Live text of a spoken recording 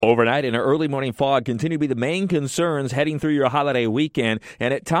Overnight and early morning fog continue to be the main concerns heading through your holiday weekend,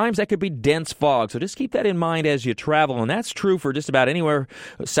 and at times that could be dense fog, so just keep that in mind as you travel, and that's true for just about anywhere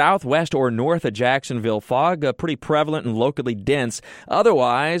southwest or north of Jacksonville. Fog pretty prevalent and locally dense.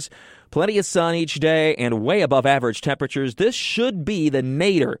 Otherwise, plenty of sun each day and way above average temperatures. This should be the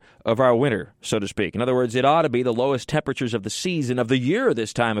nadir of our winter, so to speak. In other words, it ought to be the lowest temperatures of the season, of the year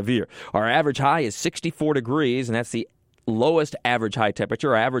this time of year. Our average high is 64 degrees, and that's the lowest average high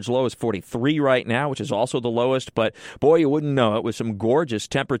temperature. Our average low is 43 right now, which is also the lowest, but boy, you wouldn't know it, with some gorgeous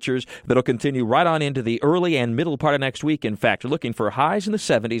temperatures that'll continue right on into the early and middle part of next week. In fact, you're looking for highs in the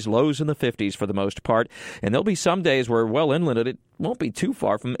 70s, lows in the 50s for the most part, and there'll be some days where well inland it won't be too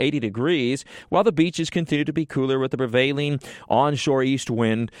far from 80 degrees, while the beaches continue to be cooler with the prevailing onshore east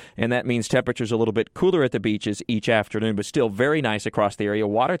wind, and that means temperatures a little bit cooler at the beaches each afternoon, but still very nice across the area.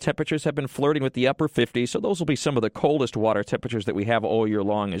 Water temperatures have been flirting with the upper 50s, so those will be some of the coldest water temperatures that we have all year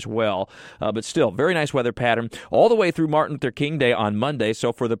long as well. But still, very nice weather pattern all the way through Martin Luther King Day on Monday.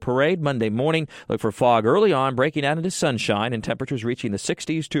 So for the parade Monday morning, look for fog early on, breaking out into sunshine, and temperatures reaching the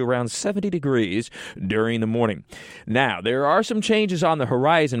 60s to around 70 degrees during the morning. Now, there are some changes on the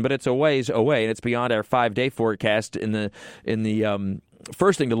horizon, but it's a ways away, and it's beyond our 5-day forecast. In the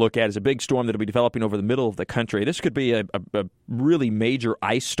first thing to look at is a big storm that will be developing over the middle of the country. This could be a really major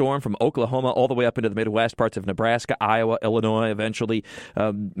ice storm from Oklahoma all the way up into the Midwest, parts of Nebraska, Iowa, Illinois, eventually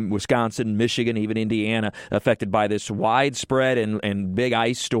Wisconsin, Michigan, even Indiana, affected by this widespread and big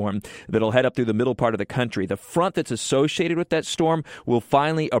ice storm that'll head up through the middle part of the country. The front that's associated with that storm will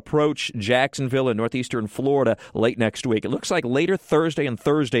finally approach Jacksonville and northeastern Florida late next week. It looks like later Thursday and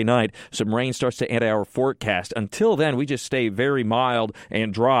Thursday night, some rain starts to enter our forecast. Until then, we just stay very mild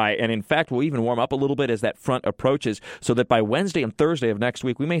and dry, and in fact we'll even warm up a little bit as that front approaches, so that by Wednesday and Thursday of next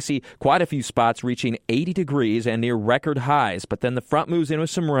week we may see quite a few spots reaching 80 degrees and near record highs. But then the front moves in with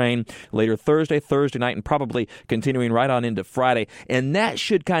some rain later Thursday night, and probably continuing right on into Friday, and that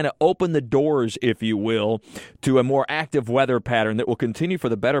should kind of open the doors, if you will, to a more active weather pattern that will continue for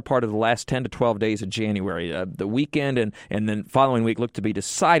the better part of the last 10 to 12 days of January. The weekend and then following week look to be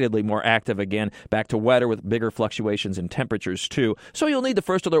decidedly more active again, back to wetter with bigger fluctuations in temperatures too. So you'll need the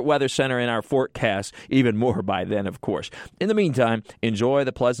First Alert Weather Center in our forecast even more by then, of course. In the meantime, enjoy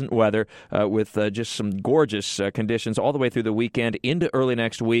the pleasant weather with just some gorgeous conditions all the way through the weekend into early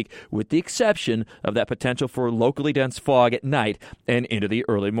next week, with the exception of that potential for locally dense fog at night and into the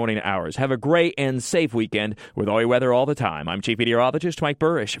early morning hours. Have a great and safe weekend with all your weather all the time. I'm Chief Meteorologist Mike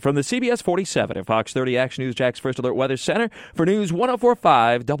Burrish from the CBS 47 and Fox 30 Action News Jack's First Alert Weather Center for News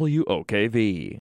 104.5 WOKV.